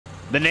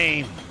The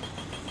name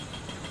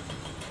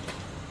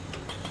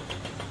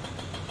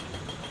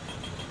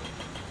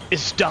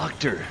is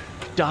Dr.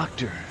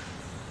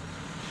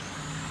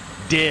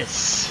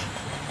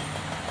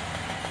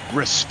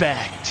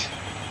 Disrespect.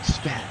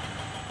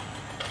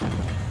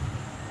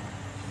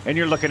 And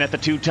you're looking at the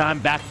two-time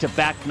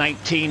back-to-back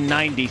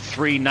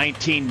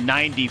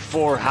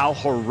 1993-1994. How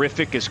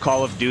horrific is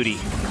Call of Duty?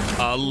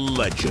 A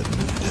legend.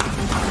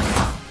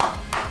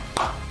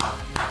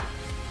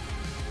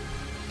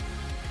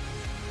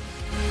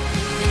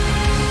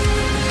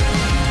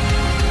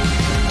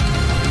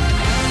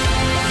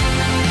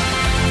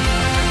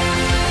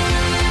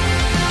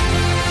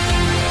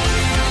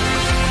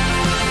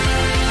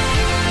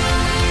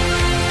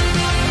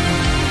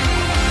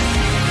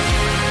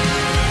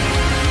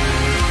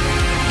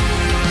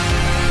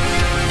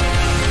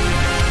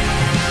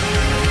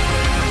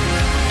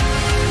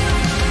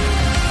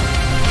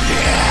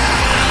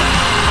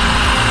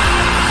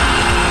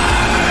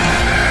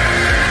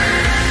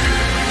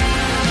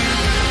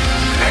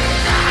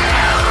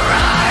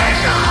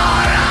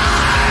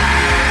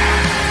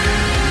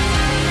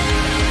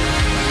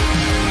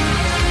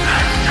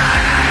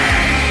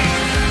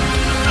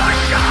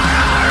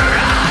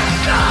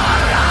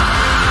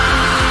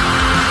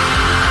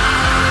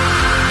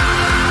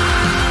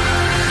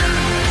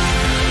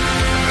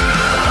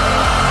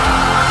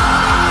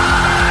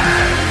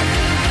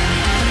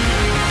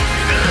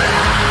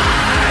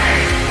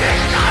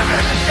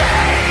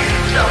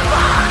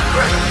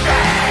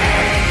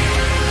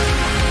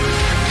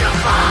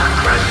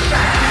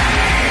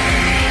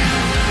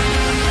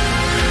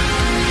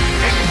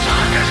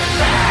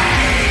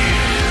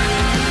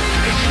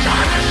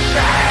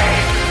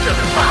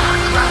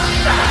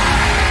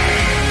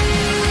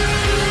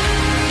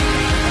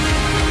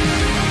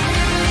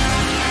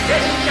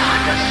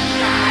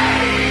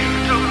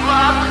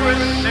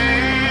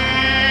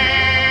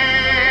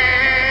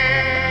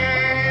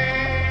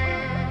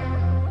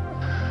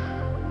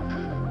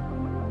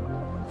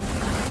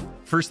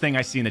 First thing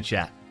I see in the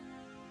chat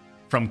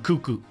from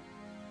Cuckoo.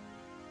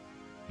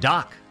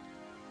 Doc,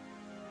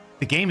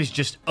 the game is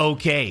just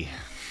okay.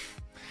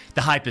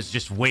 The hype is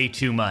just way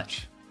too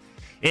much.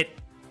 It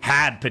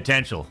had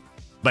potential,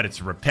 but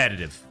it's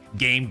repetitive.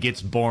 Game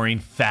gets boring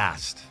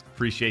fast.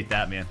 Appreciate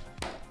that, man.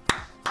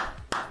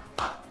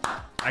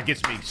 That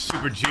gets me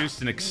super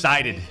juiced and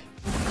excited.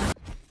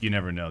 You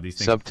never know these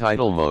things.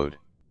 Subtitle mode.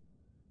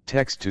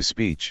 Text to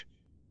speech.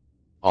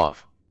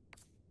 Off.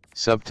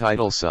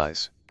 Subtitle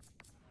size.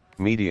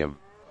 Medium.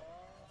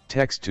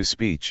 Text to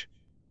speech.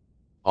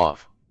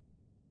 Off.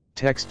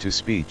 Text to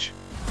speech.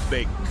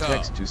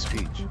 Text to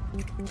speech.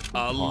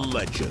 A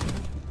legend.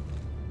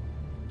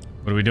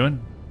 What are we doing?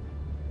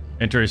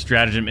 Enter a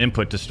stratagem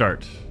input to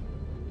start.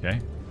 Okay.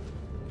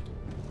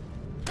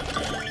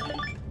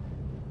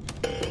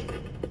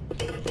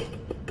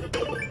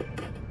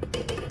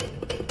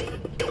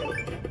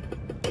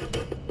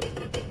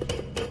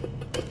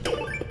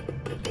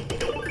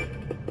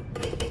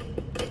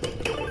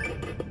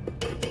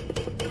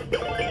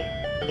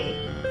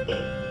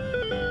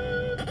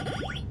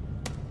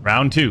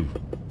 Round 2.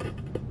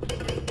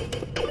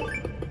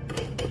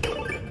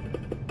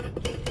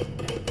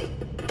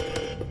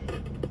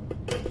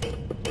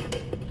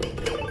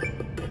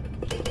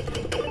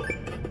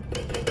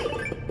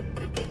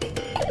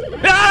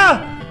 Ah!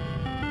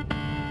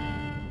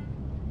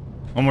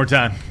 One more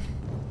time.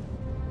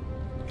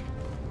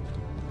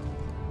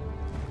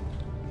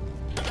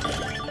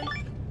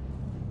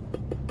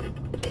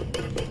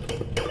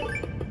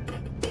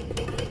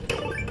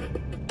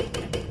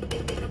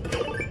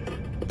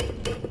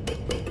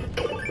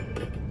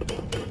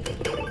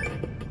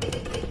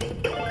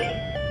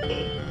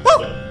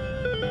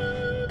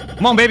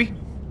 Come on, baby.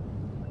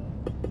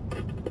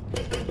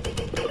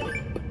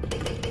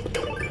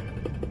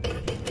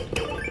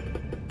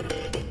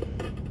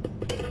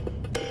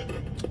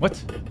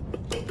 What?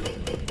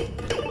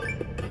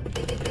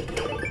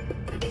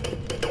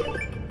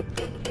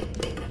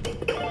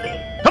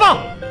 Come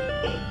on!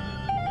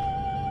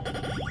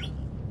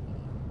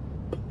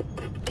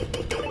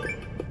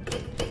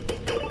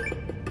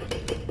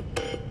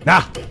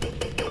 Nah.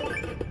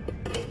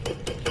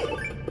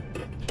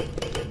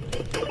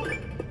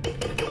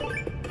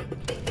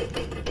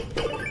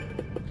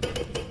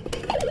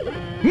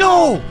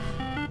 No!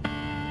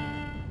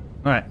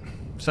 Alright,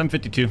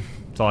 752.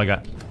 That's all I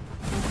got.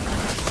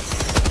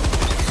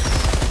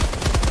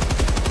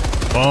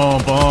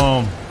 Boom,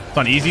 boom. It's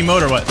on easy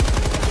mode or what?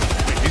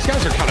 These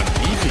guys are kind of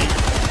beefy.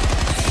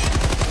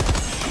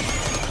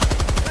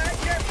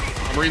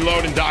 I'm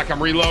reloading, Doc.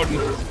 I'm reloading.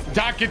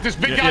 Doc, get this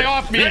big guy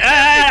off me.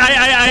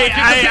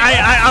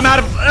 I'm out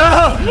of...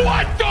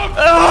 What the...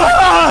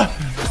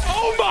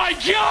 Oh my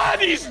god,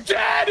 he's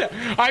dead!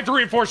 I have to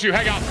reinforce you.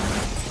 Hang on.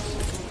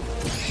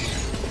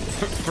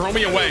 Throw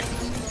me away.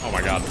 Oh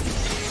my god.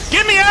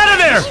 Get me out of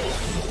there!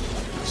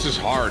 This is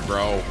hard,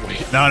 bro.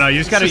 Wait. No, you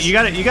just gotta, you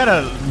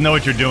gotta know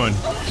what you're doing.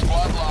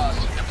 Squad lost.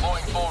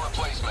 Deploying full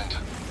replacement.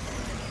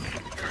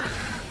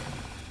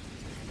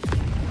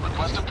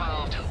 Request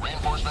approved.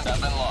 Reinforcements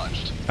have been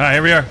launched. All right,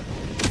 here we are.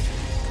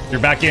 You're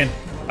back in.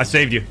 I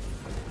saved you.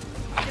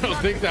 I don't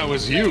think that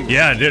was you.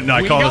 Yeah, I didn't.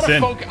 I called us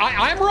in.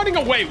 I'm running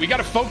away. We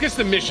gotta focus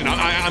the mission.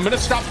 I'm gonna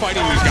stop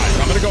fighting these guys.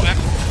 I'm gonna go.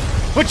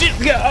 What you?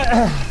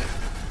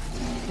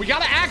 We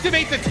gotta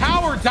activate the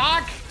tower,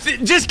 Doc.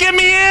 Just get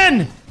me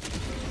in.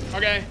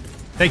 Okay.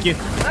 Thank you.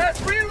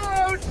 Let's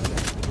reload!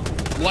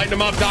 Lighten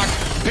him up, Doc.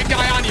 Big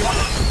guy on you.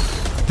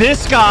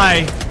 This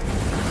guy.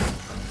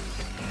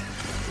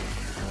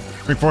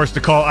 Being forced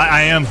to call.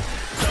 I am.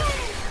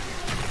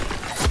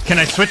 Can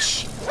I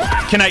switch?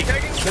 Can I?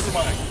 Never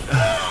mind.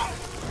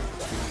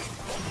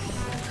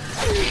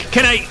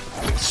 Can I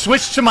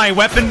switch to my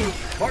weapon?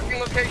 Marking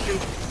location.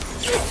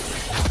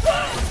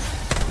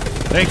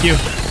 Thank you.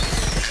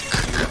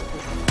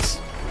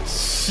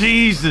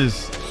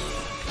 Jesus.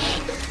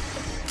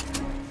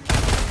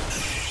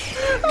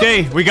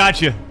 Okay, we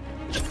got you.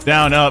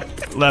 Down, up,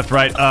 left,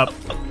 right, up.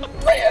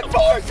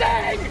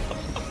 Reinforcing!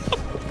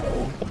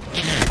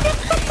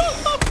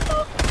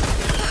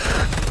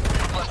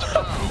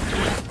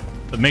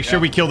 But make sure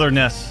we kill their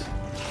nests.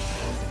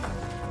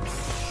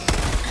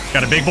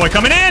 Got a big boy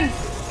coming in.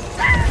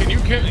 Can you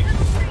kill me?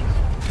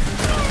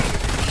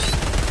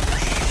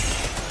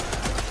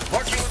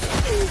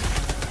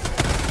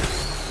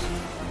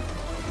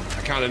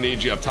 I kind of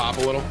need you up top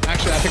a little.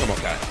 Actually, I think I'm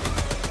okay.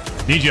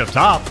 Need you up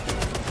top.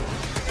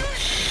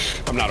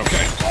 I'm not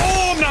okay.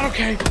 Oh, I'm not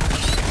okay.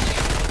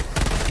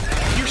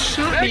 You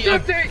shot me.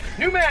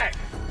 New mag!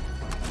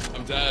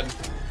 I'm dead.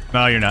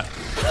 No, you're not.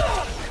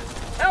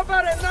 How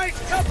about a nice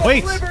cup of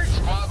Wait. livers?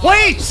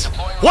 Wait!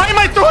 Why am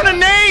I throwing a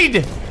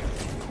nade?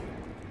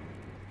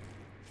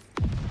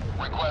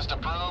 Request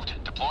approved.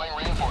 Deploying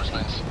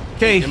reinforcements.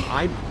 Okay. Am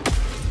I?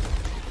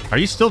 Are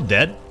you still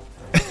dead?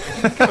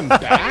 I'm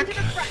back.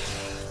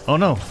 Oh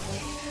no.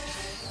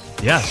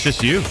 Yeah, it's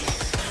just you.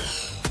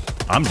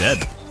 I'm dead.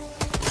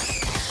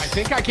 I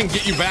think I can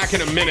get you back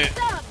in a minute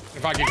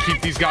if I can keep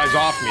these guys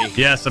off me.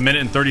 Yes, 1 minute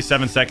and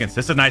 37 seconds.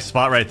 This is a nice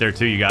spot right there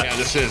too. You got. Yeah,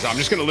 this is. I'm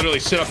just gonna literally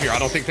sit up here. I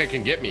don't think they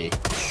can get me.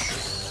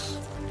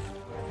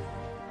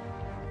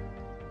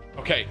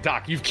 Okay,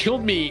 Doc, you've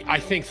killed me, I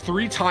think,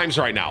 3 times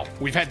right now.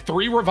 We've had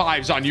 3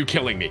 revives on you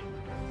killing me.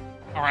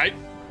 All right?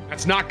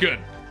 That's not good.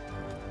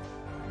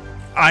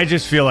 I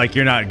just feel like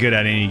you're not good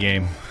at any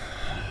game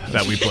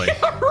that we play.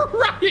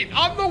 Right.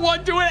 I'm the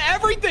one doing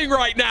everything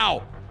right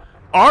now.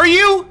 Are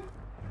you?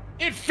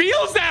 It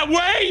feels that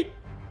way.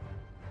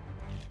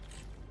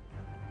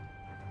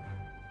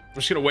 I'm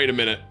just gonna wait a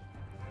minute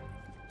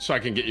so I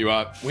can get you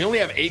up. We only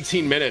have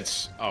 18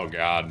 minutes. Oh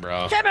God,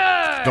 bro.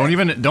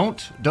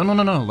 Don't.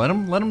 No. Let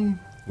them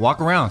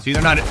walk around. See,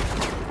 they're not.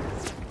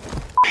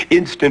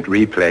 Instant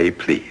replay,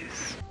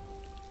 please.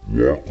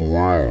 Walk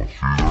around.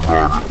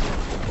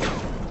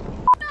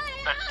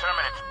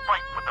 Determine its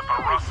fight with the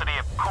ferocity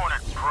of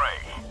cornered prey.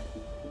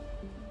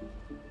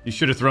 You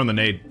should have thrown the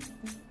nade.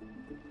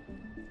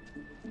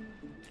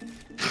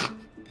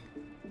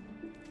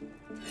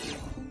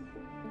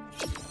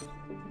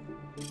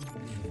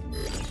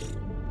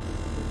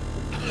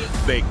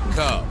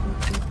 Become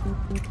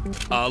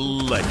a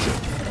legend.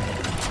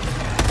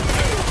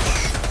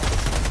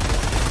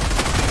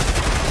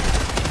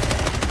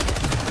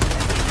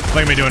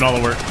 Look at me doing all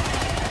the work.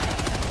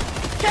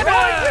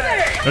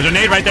 There's a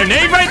nade right there.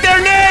 Nade right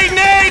there.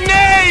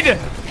 Nade.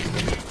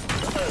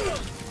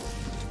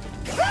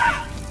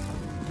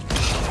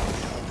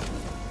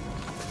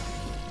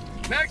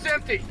 Mag's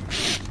empty.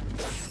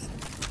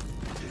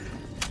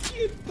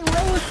 You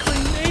throw a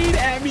grenade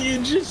at me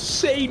and just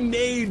say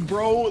nade,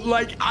 bro.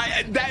 Like you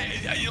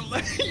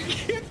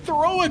can't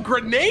throw a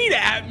grenade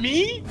at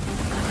me.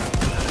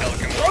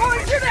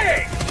 Throwing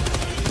grenade!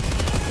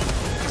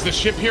 Is the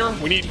ship here?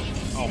 We need.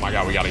 Oh my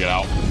God, we gotta get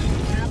out.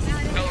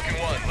 Pelican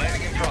 1,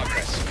 landing in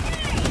progress.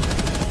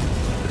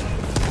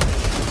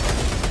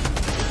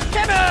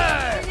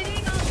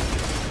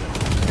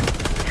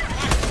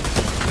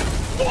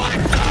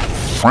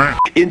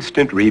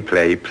 Instant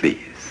replay,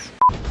 please.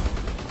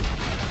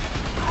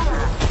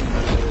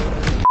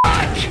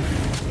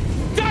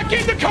 Doc,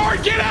 get in the car!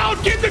 Get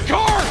out! Get in the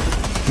car!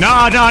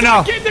 No.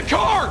 Get in the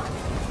car!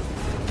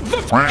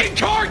 The fucking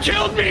car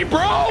killed me,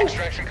 bro!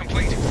 Extraction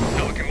complete.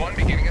 Pelican 1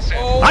 beginning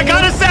ascent. Oh, I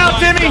got us out, my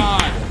Timmy!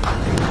 God.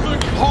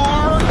 The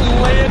car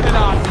landed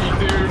on me,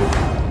 dude.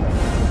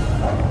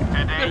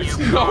 There's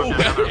no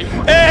way.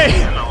 Hey!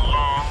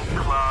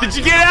 Did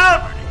you get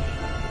out?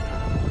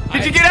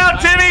 Did you get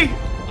out, Timmy?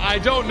 I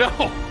don't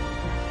know.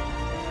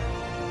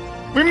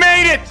 We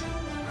made it!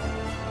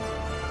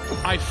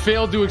 I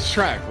failed to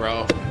extract,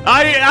 bro.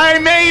 I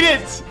made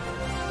it!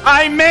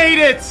 I made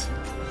it!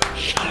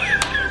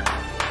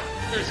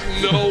 There's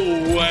no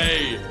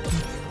way.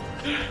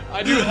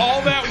 I do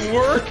all that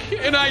work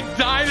and I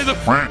die to the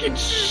fucking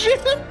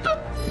ship.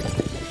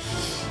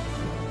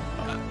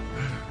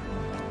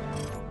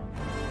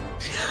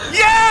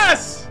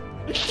 Yes!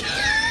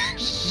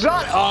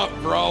 Shut up,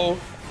 bro.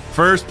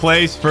 First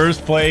place.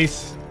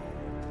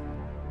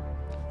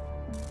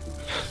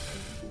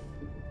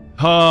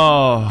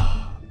 Oh.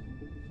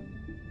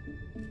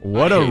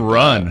 What a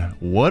run.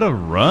 What a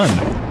run.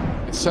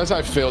 It says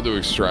I failed to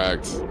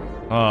extract.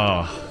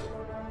 Oh.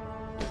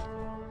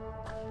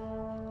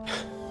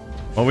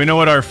 Well, we know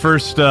what our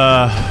first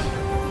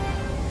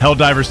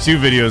Helldivers 2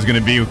 video is going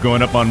to be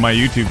going up on my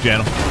YouTube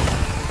channel.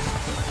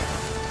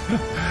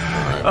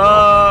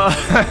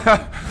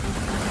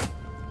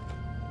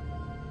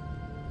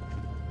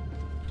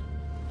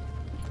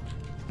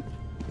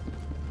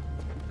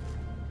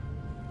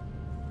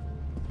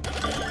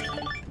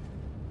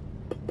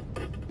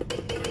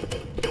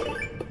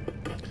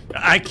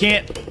 I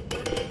can't.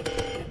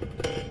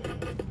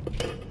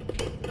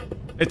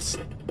 It's.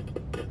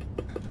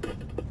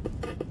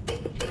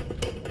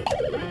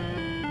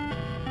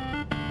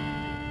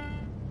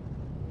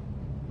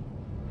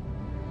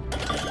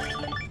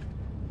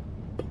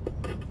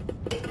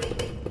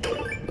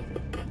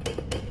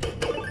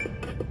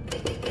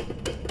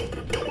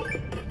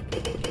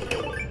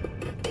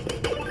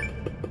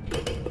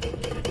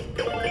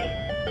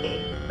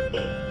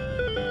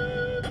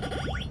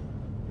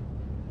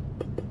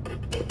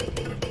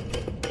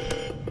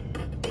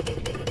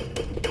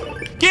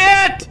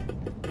 Get!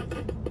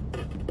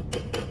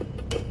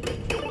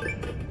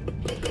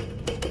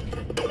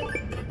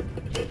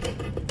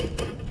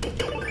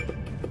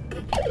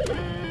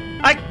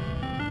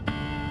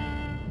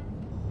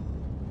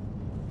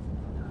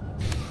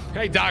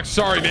 Hey, Doc,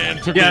 sorry, man.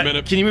 Took me a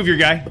minute. Can you move your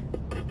guy?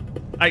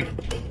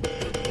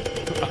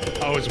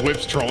 Oh, his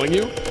whip's trolling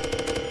you?